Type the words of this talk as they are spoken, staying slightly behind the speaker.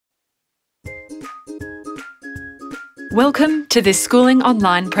Welcome to this Schooling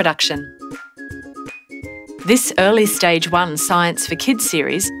Online production. This early Stage 1 Science for Kids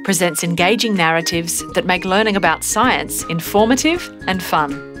series presents engaging narratives that make learning about science informative and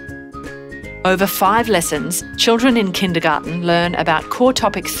fun. Over 5 lessons, children in kindergarten learn about Core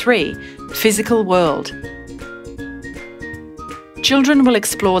Topic 3, Physical World. Children will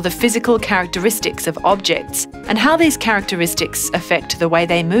explore the physical characteristics of objects and how these characteristics affect the way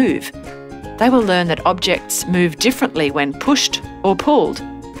they move. They will learn that objects move differently when pushed or pulled.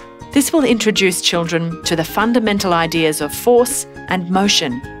 This will introduce children to the fundamental ideas of force and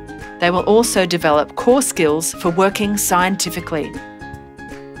motion. They will also develop core skills for working scientifically.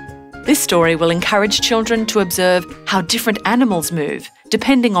 This story will encourage children to observe how different animals move,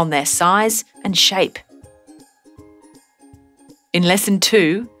 depending on their size and shape. In Lesson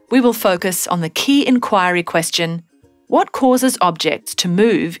 2, we will focus on the key inquiry question, what causes objects to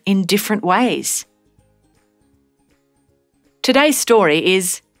move in different ways? Today's story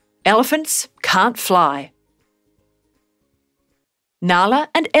is Elephants Can't Fly. Nala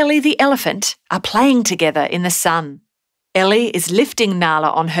and Ellie the elephant are playing together in the sun. Ellie is lifting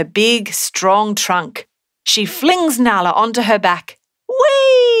Nala on her big, strong trunk. She flings Nala onto her back.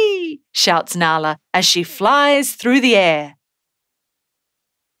 Whee! Shouts Nala as she flies through the air.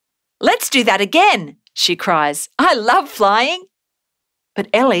 Let's do that again, she cries. I love flying. But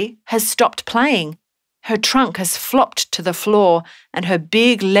Ellie has stopped playing. Her trunk has flopped to the floor and her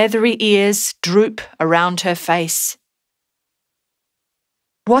big leathery ears droop around her face.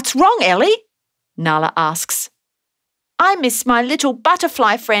 What's wrong, Ellie? Nala asks. I miss my little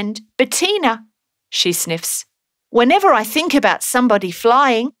butterfly friend, Bettina, she sniffs. Whenever I think about somebody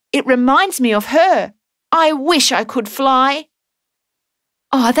flying, it reminds me of her. I wish I could fly.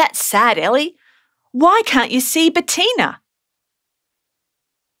 Oh, that's sad, Ellie. Why can't you see Bettina?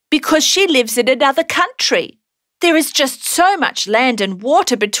 Because she lives in another country. There is just so much land and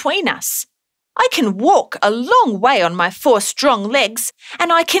water between us. I can walk a long way on my 4 strong legs,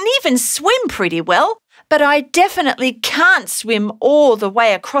 and I can even swim pretty well, but I definitely can't swim all the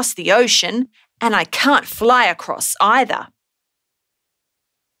way across the ocean, and I can't fly across either.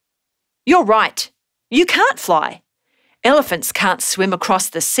 You're right. You can't fly. Elephants can't swim across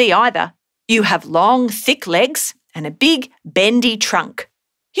the sea either. You have long, thick legs and a big, bendy trunk.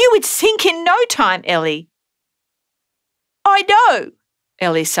 You would sink in no time, Ellie. I know,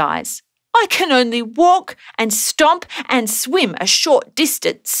 Ellie sighs. I can only walk and stomp and swim a short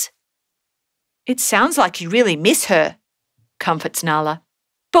distance. It sounds like you really miss her, comforts Nala.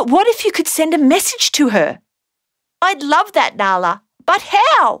 But what if you could send a message to her? I'd love that, Nala. But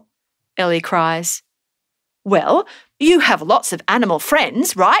how? Ellie cries. Well, you have lots of animal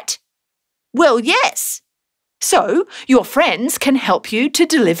friends, right? Well, yes. So, your friends can help you to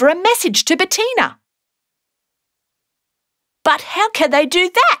deliver a message to Bettina. But how can they do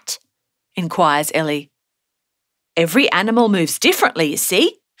that? Inquires Ellie. Every animal moves differently, you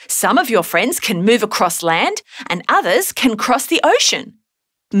see. Some of your friends can move across land and others can cross the ocean.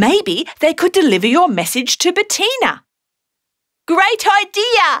 Maybe they could deliver your message to Bettina. Great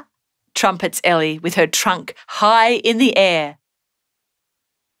idea! Trumpets Ellie with her trunk high in the air.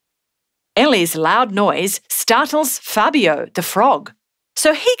 Ellie's loud noise startles Fabio the frog,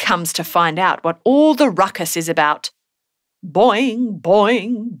 so he comes to find out what all the ruckus is about. Boing,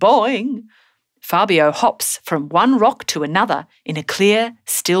 boing, boing. Fabio hops from one rock to another in a clear,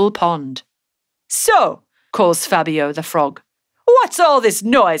 still pond. So, calls Fabio the frog, what's all this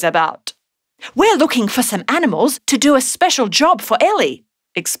noise about? We're looking for some animals to do a special job for Ellie,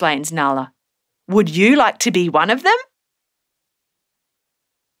 explains Nala. Would you like to be one of them?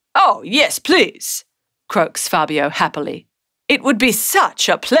 Oh, yes, please, croaks Fabio happily. It would be such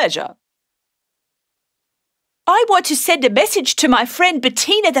a pleasure. I want to send a message to my friend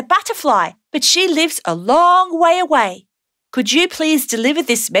Bettina the butterfly, but she lives a long way away. Could you please deliver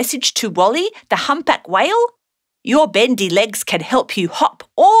this message to Wally, the humpback whale? Your bendy legs can help you hop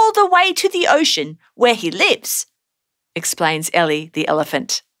all the way to the ocean where he lives, explains Ellie the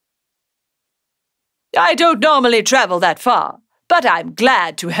elephant. I don't normally travel that far, but I'm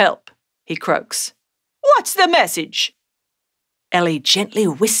glad to help, he croaks. What's the message? Ellie gently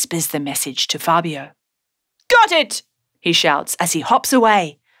whispers the message to Fabio. Got it, he shouts as he hops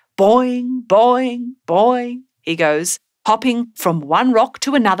away. Boing, boing, boing, he goes, hopping from one rock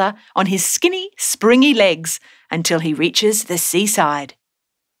to another on his skinny, springy legs until he reaches the seaside.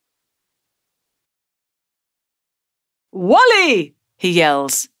 Wally, he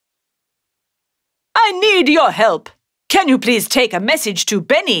yells. I need your help. Can you please take a message to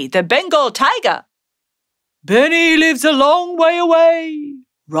Benny, the Bengal tiger? Benny lives a long way away,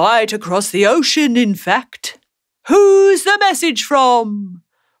 right across the ocean, in fact. Who's the message from?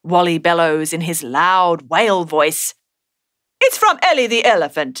 Wally bellows in his loud whale voice. It's from Ellie the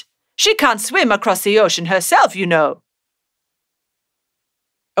elephant. She can't swim across the ocean herself, you know.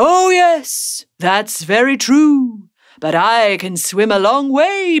 Oh, yes, that's very true. But I can swim a long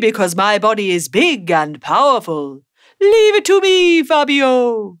way because my body is big and powerful. Leave it to me,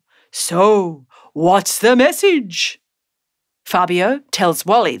 Fabio. So, what's the message? Fabio tells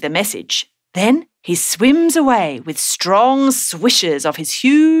Wally the message. Then he swims away with strong swishes of his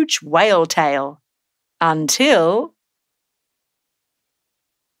huge whale tail until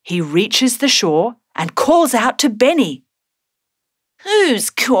he reaches the shore and calls out to Benny. Who's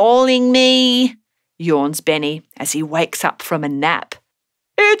calling me? Yawns Benny as he wakes up from a nap.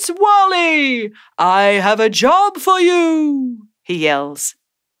 It's Wally! I have a job for you, he yells.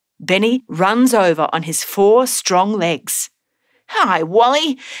 Benny runs over on his 4 strong legs. Hi,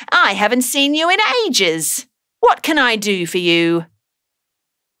 Wally. I haven't seen you in ages. What can I do for you?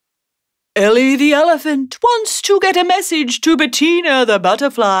 Ellie the elephant wants to get a message to Bettina the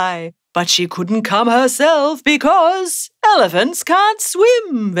butterfly, but she couldn't come herself because elephants can't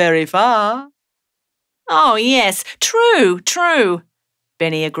swim very far. Oh, yes, true.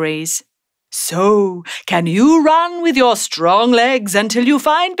 Benny agrees. So, can you run with your strong legs until you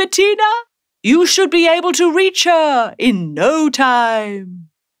find Bettina? You should be able to reach her in no time.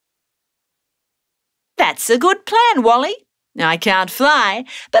 That's a good plan, Wally. I can't fly,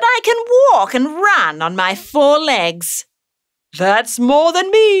 but I can walk and run on my 4 legs. That's more than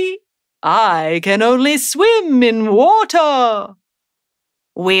me. I can only swim in water.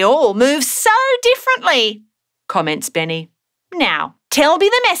 We all move so differently, comments Benny. Now, tell me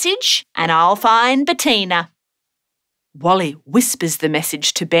the message and I'll find Bettina. Wally whispers the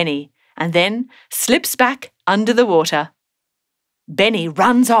message to Benny and then slips back under the water. Benny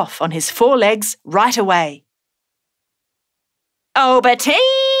runs off on his 4 legs right away. Oh, Bettina!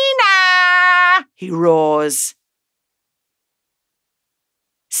 He roars.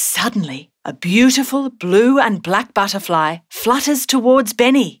 Suddenly, a beautiful blue and black butterfly flutters towards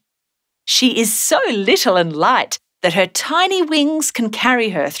Benny. She is so little and light that her tiny wings can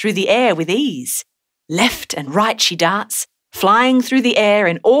carry her through the air with ease. Left and right she darts, flying through the air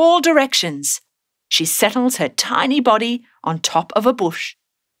in all directions. She settles her tiny body on top of a bush.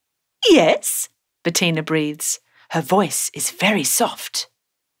 Yes, Bettina breathes. Her voice is very soft.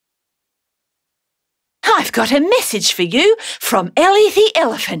 I've got a message for you from Ellie the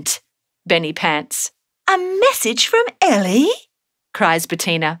elephant, Benny pants. A message from Ellie? Cries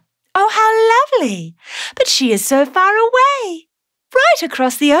Bettina. Oh, how lovely! But she is so far away, right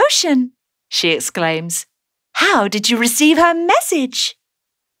across the ocean, she exclaims. How did you receive her message?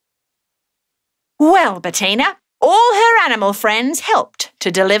 Well, Bettina, all her animal friends helped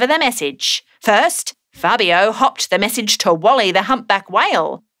to deliver the message. First, Fabio hopped the message to Wally the humpback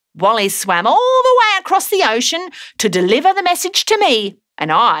whale. Wally swam all the way across the ocean to deliver the message to me,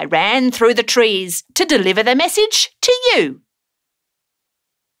 and I ran through the trees to deliver the message to you.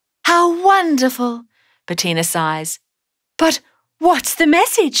 How wonderful, Bettina sighs. But what's the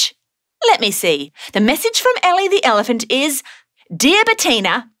message? Let me see. The message from Ellie the elephant is, Dear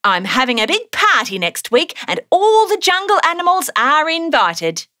Bettina, I'm having a big party next week and all the jungle animals are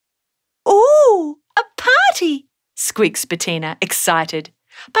invited. Ooh, a party, squeaks Bettina, excited.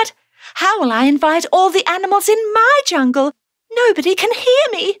 But how will I invite all the animals in my jungle? Nobody can hear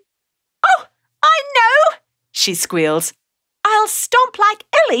me. Oh, I know, she squeals. I'll stomp like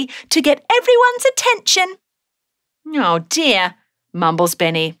Ellie to get everyone's attention. Oh dear, mumbles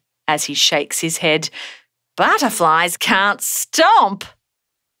Benny as he shakes his head. Butterflies can't stomp.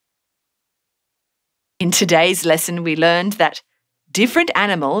 In today's lesson, we learned that different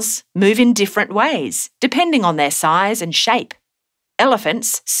animals move in different ways, depending on their size and shape.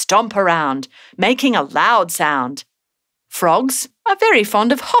 Elephants stomp around, making a loud sound. Frogs are very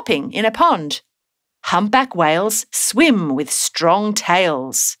fond of hopping in a pond. Humpback whales swim with strong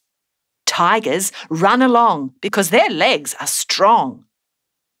tails. Tigers run along because their legs are strong.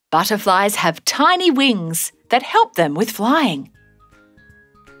 Butterflies have tiny wings that help them with flying.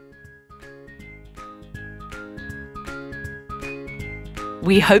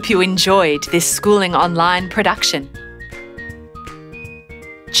 We hope you enjoyed this Schooling Online production.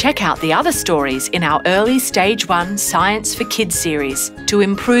 Check out the other stories in our early Stage 1 Science for Kids series to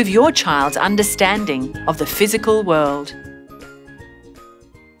improve your child's understanding of the physical world.